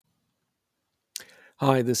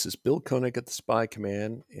Hi, this is Bill Koenig at the Spy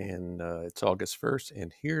Command, and it's August 1st.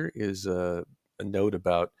 And here is a note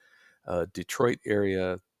about Detroit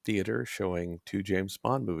area theater showing two James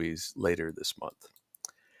Bond movies later this month.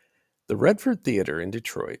 The Redford Theatre in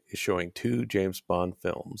Detroit is showing two James Bond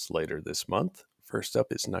films later this month. First up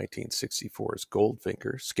is 1964's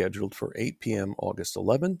Goldfinger, scheduled for 8 p.m. August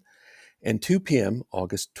 11th and 2 p.m.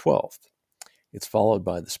 August 12th. It's followed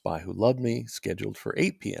by The Spy Who Loved Me, scheduled for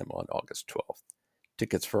 8 p.m. on August 12th.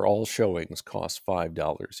 Tickets for all showings cost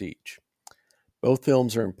 $5 each. Both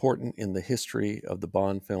films are important in the history of the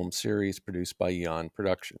Bond film series produced by Eon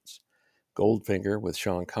Productions. Goldfinger, with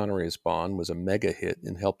Sean Connery as Bond, was a mega hit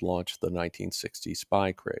and helped launch the 1960s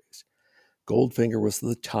spy craze. Goldfinger was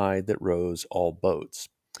the tide that rose all boats.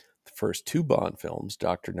 The first two Bond films,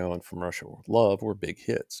 Dr. No and From Russia with Love, were big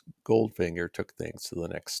hits. Goldfinger took things to the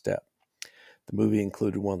next step. The movie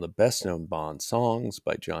included one of the best-known Bond songs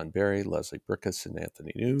by John Barry, Leslie Bricusse, and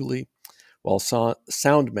Anthony Newley, while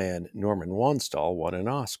soundman Norman Wanstall won an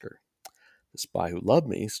Oscar. The Spy Who Loved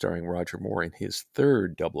Me, starring Roger Moore in his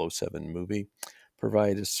third 007 movie,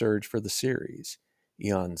 provided a surge for the series.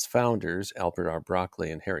 Eon's founders, Albert R.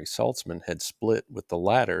 Broccoli and Harry Saltzman, had split, with the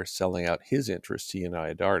latter selling out his interest to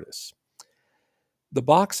United Artists. The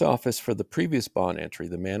box office for the previous Bond entry,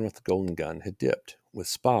 The Man with the Golden Gun, had dipped. With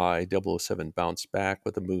Spy, 007 bounced back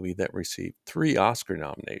with a movie that received 3 Oscar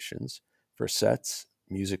nominations for sets,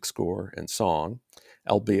 music score, and song,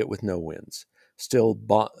 albeit with no wins. Still,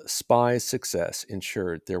 Spy's success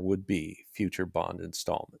ensured there would be future Bond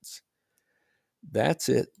installments. That's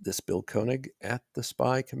it. This is Bill Koenig at the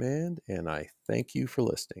Spy Command, and I thank you for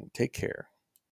listening. Take care.